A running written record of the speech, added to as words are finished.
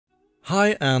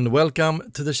Hi and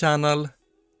welcome to the channel.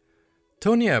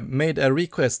 Tonya made a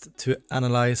request to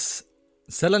analyze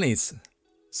Celanese,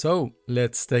 so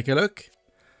let's take a look.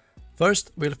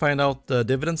 First we'll find out the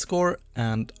dividend score,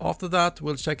 and after that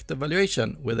we'll check the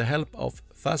valuation with the help of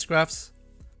fast graphs.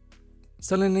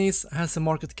 Celanese has a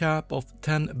market cap of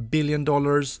 $10 billion,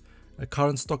 a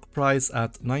current stock price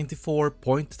at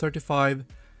 94.35,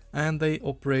 and they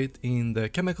operate in the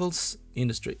chemicals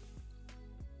industry.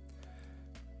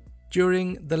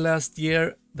 During the last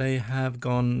year, they have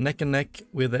gone neck and neck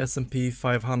with the S&P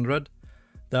 500,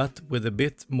 that with a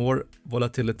bit more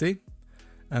volatility.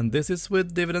 And this is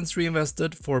with dividends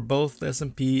reinvested for both the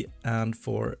S&P and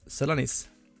for Celanese.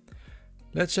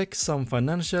 Let's check some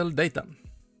financial data.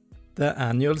 The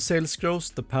annual sales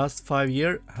growth the past 5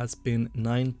 years has been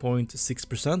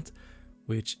 9.6%,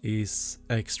 which is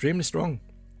extremely strong.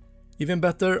 Even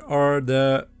better are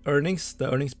the earnings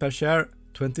per share,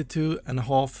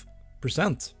 22.5%.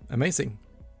 Amazing.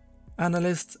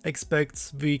 Analysts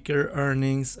expect weaker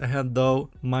earnings ahead though,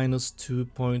 minus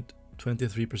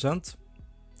 2.23%.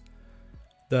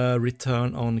 The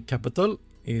return on capital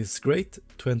is great,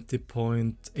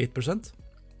 20.8%.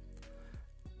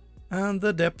 And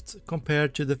the debt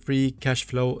compared to the free cash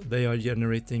flow they are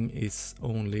generating is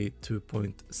only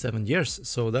 2.7 years,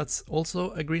 so that's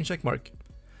also a green check mark.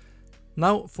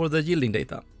 Now for the yielding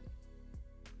data.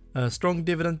 A strong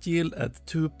dividend yield at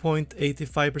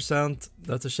 2.85%,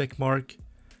 that's a check mark.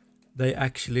 They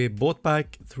actually bought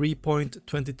back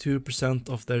 3.22%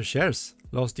 of their shares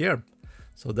last year.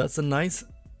 So that's a nice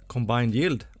combined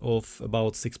yield of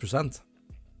about 6%.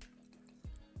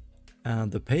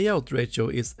 And the payout ratio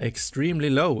is extremely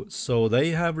low, so they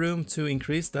have room to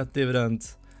increase that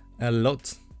dividend a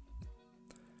lot.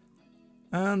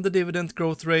 And the dividend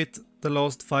growth rate the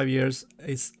last 5 years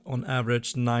is on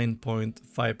average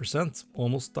 9.5%,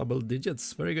 almost double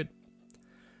digits, very good.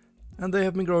 And they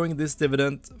have been growing this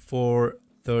dividend for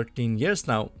 13 years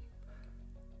now.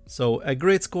 So a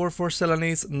great score for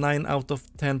Celanese, 9 out of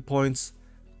 10 points.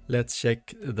 Let's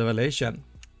check the valuation.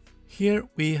 Here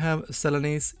we have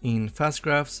Celanese in fast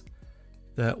graphs.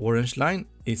 The orange line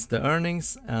is the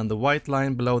earnings and the white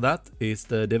line below that is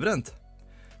the dividend.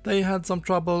 They had some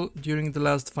trouble during the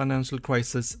last financial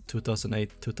crisis,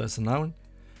 2008-2009,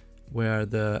 where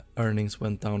the earnings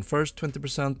went down first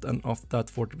 20% and after that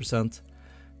 40%.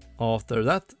 After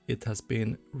that, it has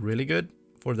been really good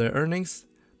for their earnings,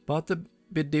 but a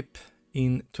bit dip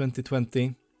in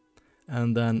 2020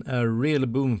 and then a real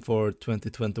boom for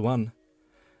 2021.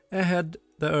 Ahead,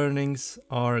 the earnings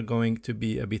are going to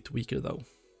be a bit weaker though.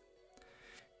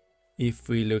 If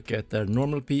we look at their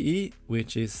normal PE,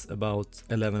 which is about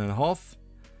 11.5,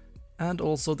 and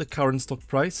also the current stock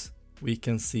price, we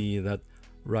can see that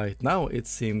right now it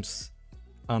seems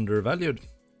undervalued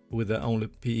with the only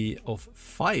PE of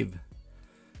 5.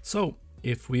 So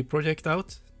if we project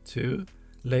out to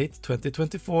late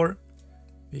 2024,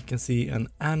 we can see an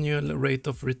annual rate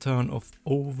of return of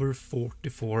over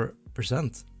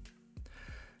 44%.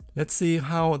 Let's see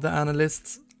how the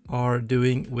analysts are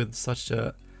doing with such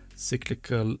a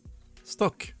cyclical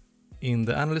stock. In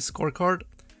the analyst scorecard,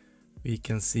 we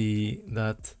can see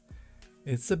that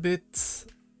it's a bit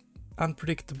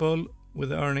unpredictable with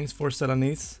the earnings for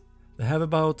Celanese. They have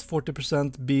about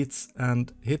 40% beats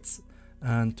and hits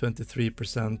and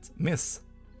 23% miss.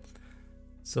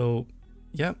 So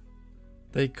yeah,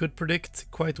 they could predict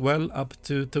quite well up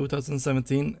to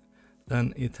 2017,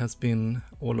 then it has been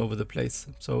all over the place.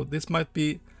 So this might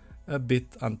be a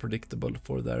bit unpredictable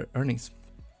for their earnings.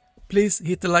 Please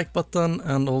hit the like button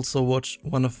and also watch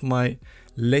one of my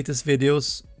latest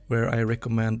videos where I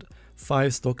recommend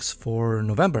 5 stocks for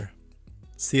November.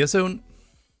 See you soon!